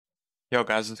Yo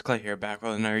guys, it's Clay here, back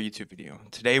with another YouTube video.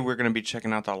 Today we're going to be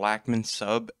checking out the Lachmann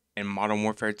sub in Modern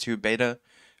Warfare 2 beta.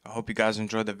 I hope you guys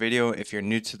enjoyed the video. If you're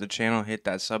new to the channel, hit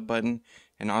that sub button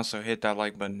and also hit that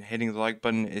like button. Hitting the like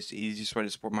button is the easiest way to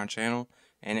support my channel,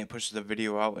 and it pushes the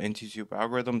video out into YouTube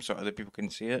algorithm so other people can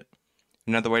see it.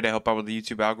 Another way to help out with the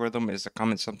YouTube algorithm is to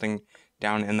comment something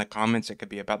down in the comments. It could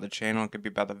be about the channel, it could be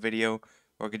about the video,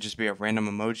 or it could just be a random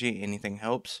emoji. Anything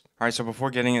helps. Alright, so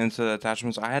before getting into the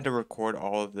attachments, I had to record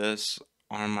all of this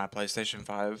on my PlayStation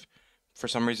 5. For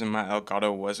some reason, my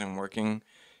Elgato wasn't working.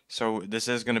 So this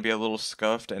is going to be a little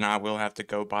scuffed, and I will have to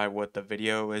go by what the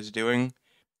video is doing.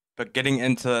 But getting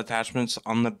into the attachments,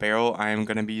 on the barrel, I am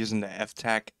going to be using the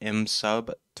F-Tac M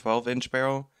Sub 12-inch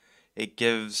barrel. It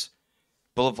gives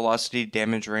bullet velocity,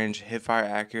 damage range, hipfire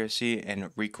accuracy,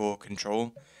 and recoil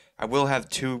control. I will have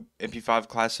two Mp5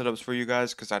 class setups for you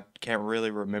guys because I can't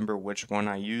really remember which one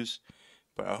I use,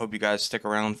 but I hope you guys stick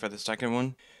around for the second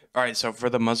one. Alright, so for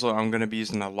the muzzle, I'm going to be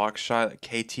using the Lockshot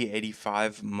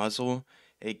KT85 muzzle.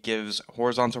 It gives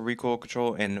horizontal recoil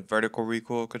control and vertical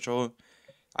recoil control.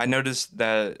 I noticed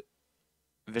that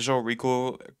visual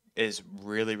recoil is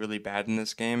really bad in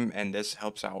this game, and this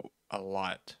helps out a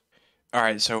lot.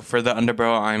 Alright, so for the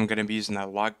underbarrel, I'm going to be using the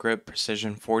Lock Grip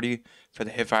Precision 40 for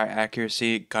the hipfire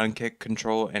accuracy, gun kick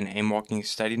control, and aim walking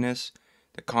steadiness.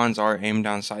 The cons are aim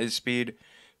down sight speed,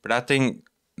 but I think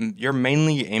you're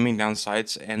mainly aiming down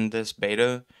sights in this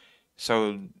beta,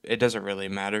 so it doesn't really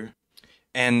matter.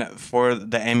 And for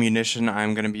the ammunition,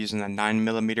 I'm going to be using the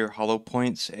 9mm hollow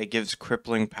points. It gives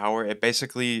crippling power. It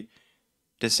basically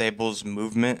disables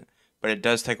movement, but it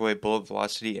does take away bullet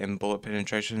velocity and bullet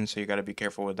penetration, so you got to be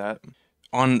careful with that.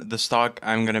 On the stock,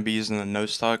 I'm going to be using the no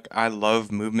stock. I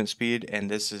love movement speed,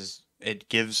 and it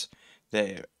gives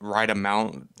the right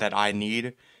amount that I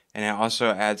need, and it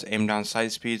also adds aim down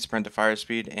sight speed, sprint to fire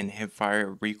speed, and hip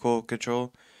fire recoil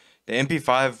control. The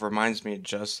Mp5 reminds me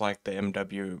just like the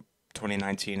MW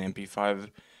 2019 Mp5,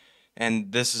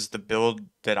 and this is the build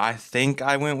that I think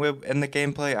I went with in the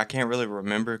gameplay. I can't really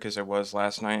remember because it was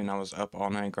last night and I was up all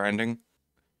night grinding.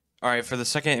 Alright, for the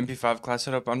second Mp5 class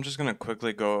setup, I'm just going to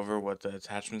quickly go over what the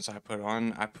attachments I put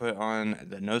on. I put on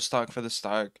the no stock for the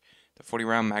stock, the 40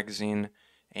 round magazine,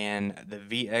 and the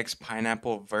VX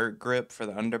Pineapple Vert Grip for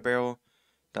the underbarrel,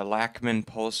 the Lachmann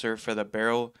Pulsar for the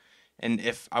barrel, and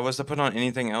if I was to put on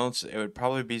anything else, it would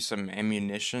probably be some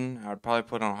ammunition. I would probably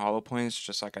put on hollow points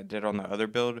just like I did on the other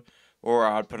build, or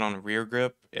I would put on rear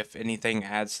grip if anything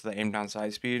adds to the aim down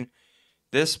sight speed.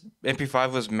 This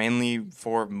Mp5 was mainly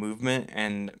for movement,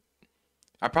 and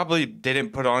I probably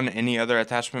didn't put on any other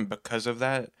attachment because of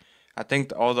that. I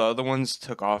think all the other ones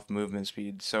took off movement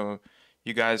speed, so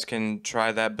you guys can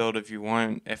try that build if you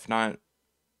want. If not,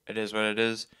 it is what it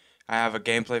is. I have a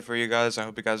gameplay for you guys. I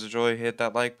hope you guys enjoy. Hit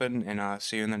that like button, and I'll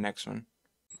see you in the next one.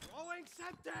 Throwing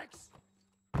septics!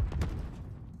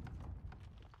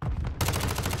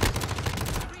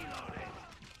 Reloading!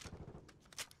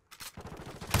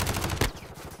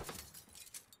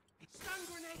 Stun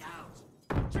grenade out!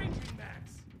 Changing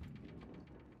max!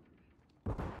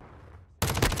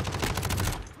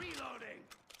 Reloading!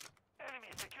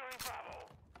 Enemy securing Bravo!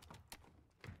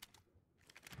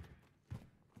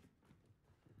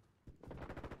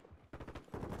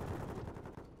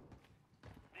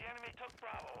 The enemy took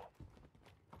Bravo!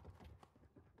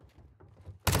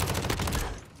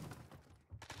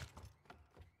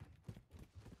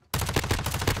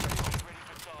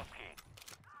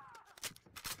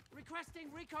 Requesting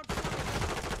recon.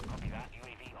 Copy that.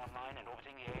 UAV online and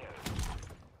orbiting the AO.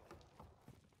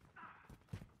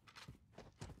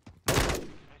 No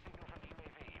signal from the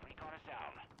UAV. Recon is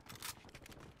down.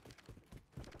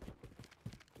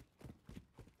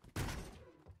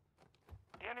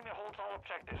 The enemy holds all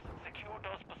objectives. Secure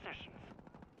those positions.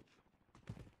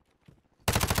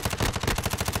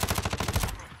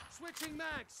 Switching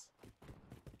max.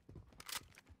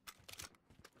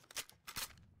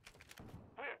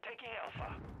 We're taking Alpha.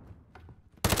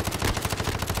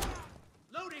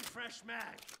 Loading fresh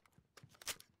mag.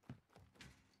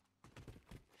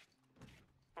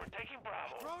 We're taking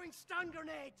Bravo. Throwing stun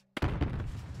grenade.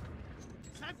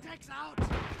 Semtex out.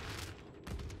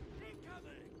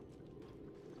 Incoming.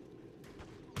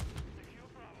 Secure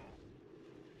Bravo.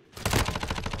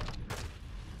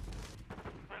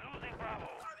 We're losing Bravo.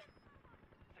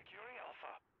 Securing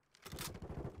Alpha.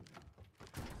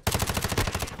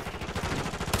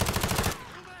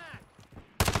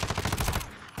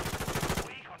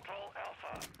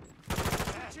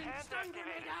 Stun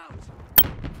grenade out!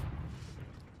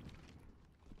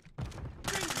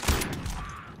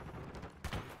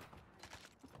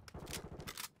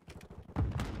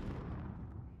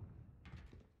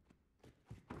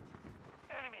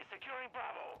 Securing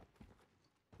Bravo.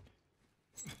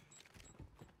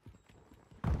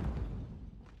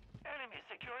 Enemy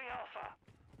securing Alpha.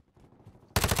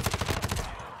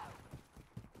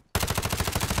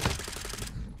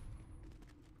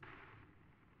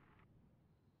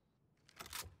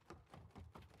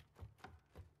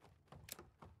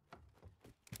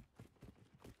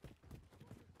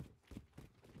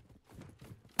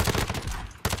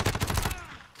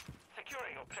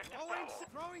 Securing objective Bravo.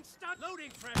 Throwing stun.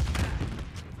 Loading fresh mag.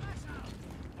 Flash out.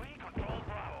 We control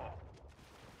Bravo.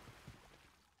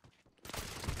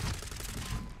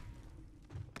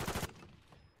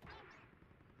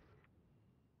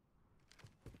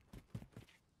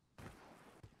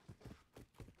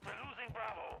 We're losing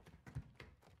Bravo.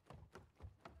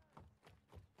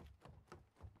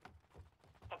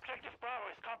 Objective Bravo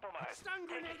is compromised. Stun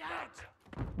grenade Take it out.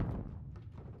 back.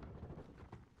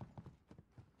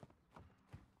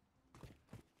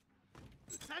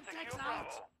 Semtex Secure out.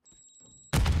 Bravo.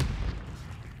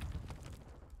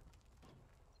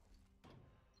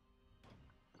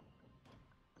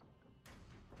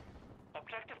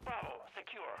 Objective Bravo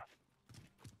secure.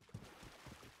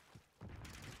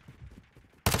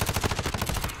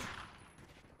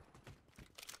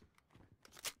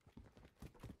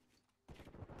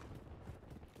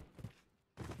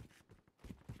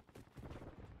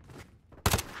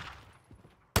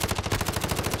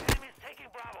 Enemies taking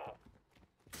Bravo.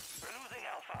 We're losing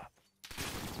Alpha.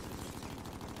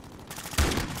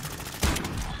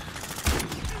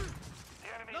 The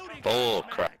enemy is Loading Bull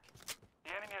fresh crap. mag.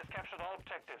 The enemy has captured all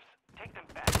objectives. Take them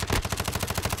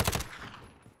back.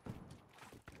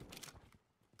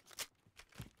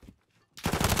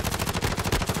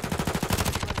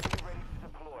 UAV ready to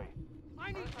deploy. I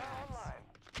need Personnel gas. online.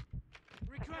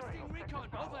 Requesting recon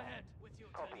overhead with you.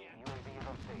 Copy. UAV is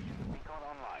on station. Recon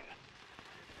online.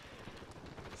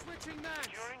 Switching mags.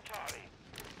 Securing Charlie.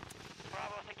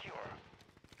 Bravo secure.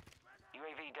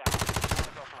 UAV down.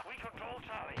 We control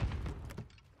Charlie.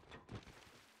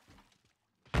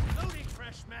 Loading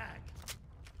fresh mag.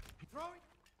 Throwing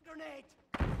grenade.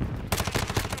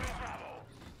 Securing Bravo.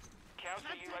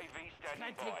 Counter UAV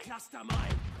standing Planting by. cluster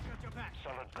mine. Got your back.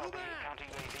 Solid copy. back. Counter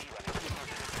UAV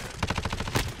running.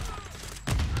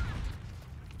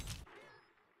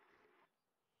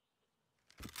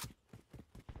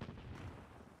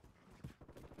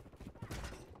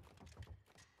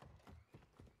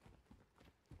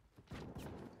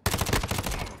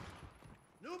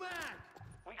 New mag.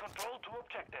 We control two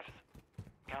objectives.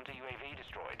 Counter UAV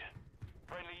destroyed.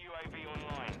 Friendly UAV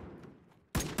online.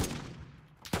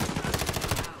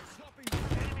 Swapping.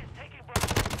 Enemies taking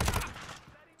Bravo.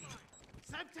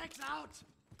 Semtex out.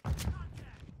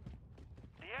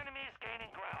 The enemy is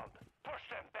gaining ground. Push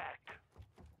them back.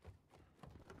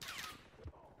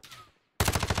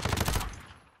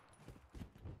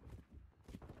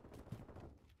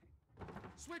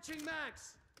 Switching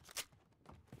mags.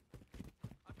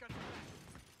 I've got your back.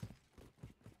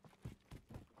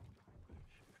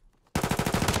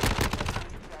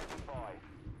 Standing by.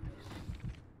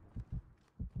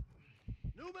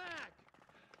 New mag.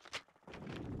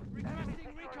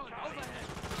 Requesting recon overhead.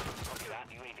 Copy that.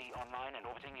 UAV online and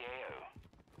orbiting the AO.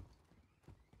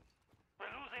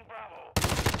 We're losing Bravo.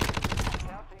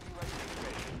 Counter UAV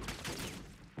ready.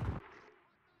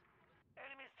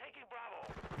 Enemies taking Bravo.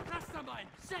 Cluster mine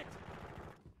set.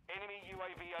 Enemy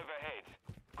UAV overhead.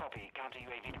 Copy. Counter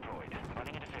UAV deployed.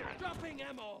 Running interference. Dropping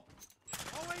ammo.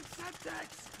 Throwing Semtex.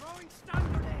 Throwing stun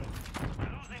grenade.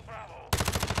 We're losing Bravo.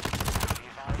 Be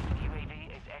advised, UAV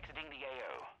is exiting the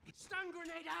AO. Stun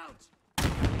grenade out.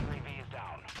 UAV is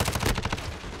down.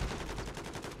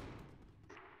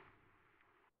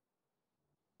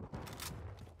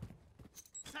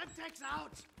 Semtex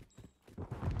out.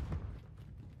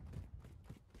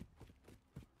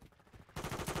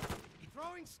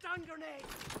 Throwing stun grenade.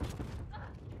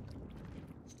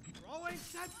 Throwing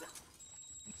Semtex.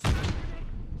 Stun grenade.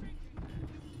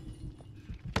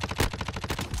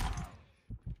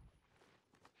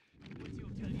 With you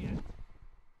till the end.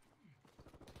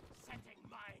 Setting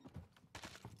mine.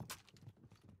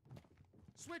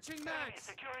 Switching Enemy mags.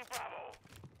 securing Bravo.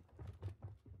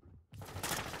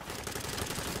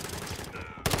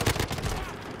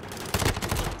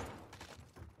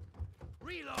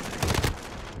 Reload.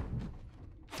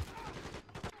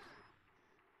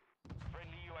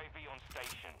 Friendly UAV on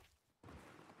station.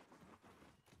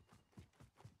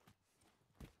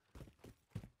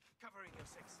 Covering your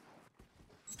six.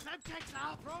 Semtex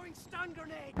out. Throwing stun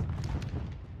grenade.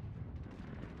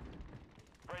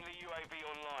 Friendly UAV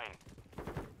online.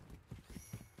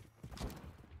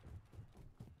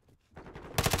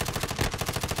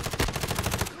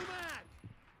 New mag.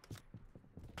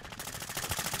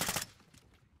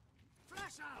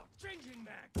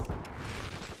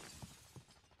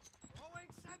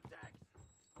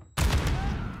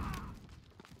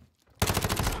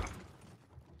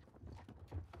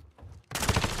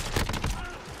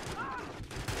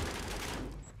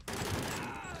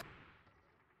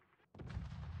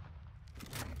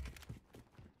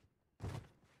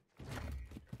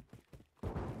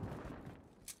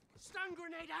 Stun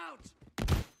grenade out!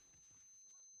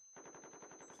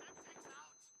 Semtex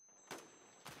out!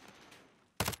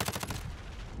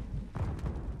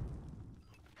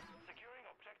 Securing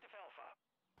objective Alpha.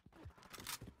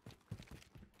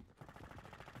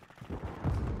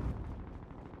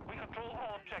 We control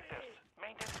all objectives.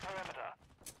 Maintain the perimeter.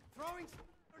 Throwing stun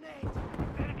grenade!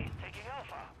 Enemies taking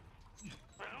Alpha.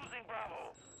 We're losing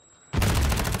Bravo.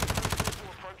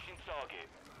 We're approaching target.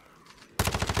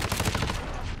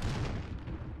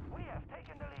 We have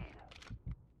taken the lead.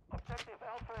 Objective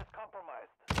Alpha is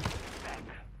compromised. Back.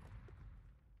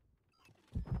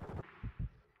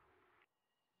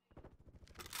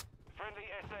 Friendly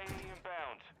SAE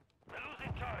inbound. We're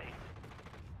losing Charlie.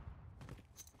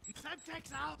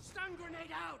 Semtex out! Stun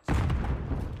grenade out!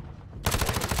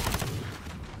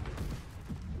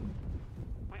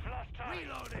 We've lost Charlie.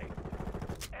 Reloading!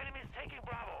 Enemies taking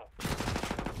Bravo.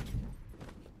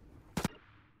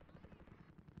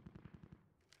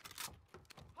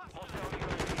 Hostile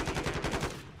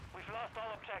UAV. We've lost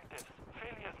all objectives.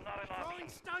 Failure is not an Throwing option.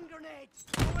 stun grenade!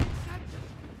 Throwing Semtex!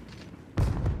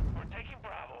 We're taking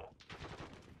Bravo.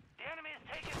 The enemy is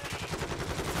taking the lead.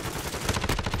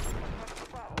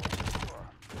 Bravo, secure.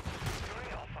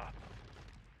 Securing Alpha.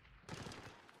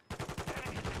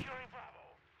 Enemy is securing Bravo.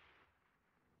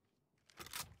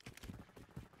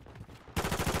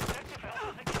 Objective Alpha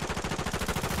secure.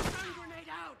 Stun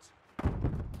grenade out!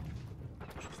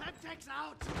 Semtex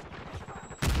out!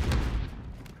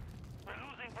 We're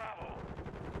losing Bravo.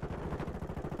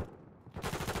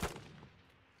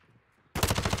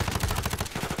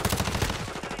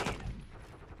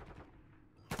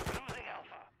 Losing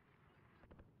Alpha.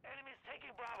 Enemies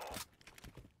taking Bravo.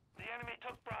 The enemy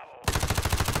took Bravo.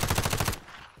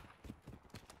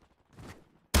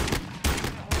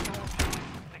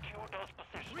 Secure those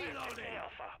positions. Reloading.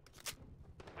 Alpha.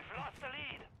 We've lost the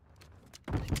lead.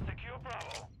 Secure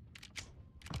Bravo.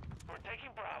 We're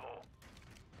taking Bravo.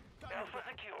 Alpha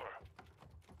secure.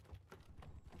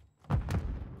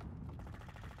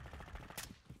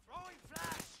 Throwing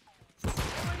flash!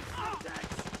 Throwing Semtex!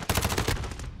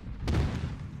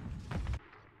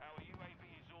 Our UAV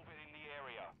is orbiting the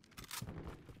area.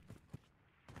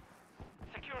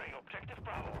 Securing objective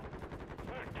Bravo.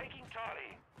 We're taking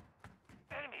Charlie.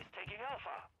 Enemies taking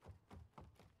Alpha.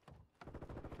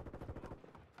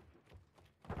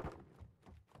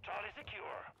 Charlie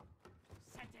secure.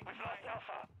 Setting We've lost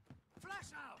Alpha.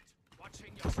 Flash out!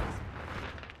 Watching your six.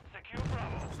 Secure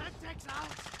Bravo. Semtex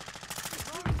out!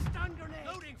 Throwing stun grenade!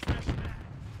 Loading flashbang!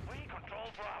 We control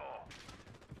Bravo.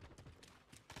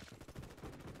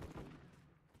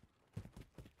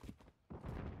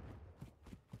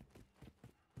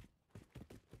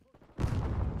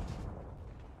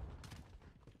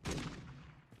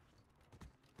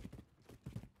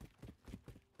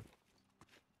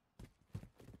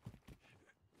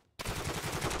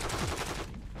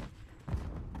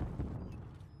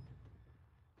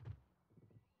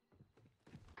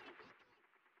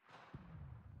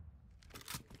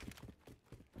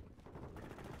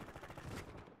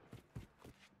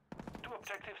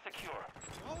 Objective secure.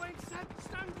 Throwing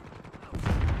stun out!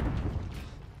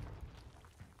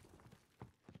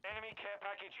 Enemy care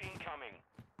package incoming.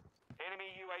 Enemy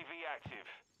UAV active.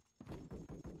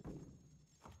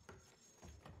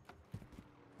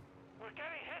 We're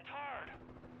getting hit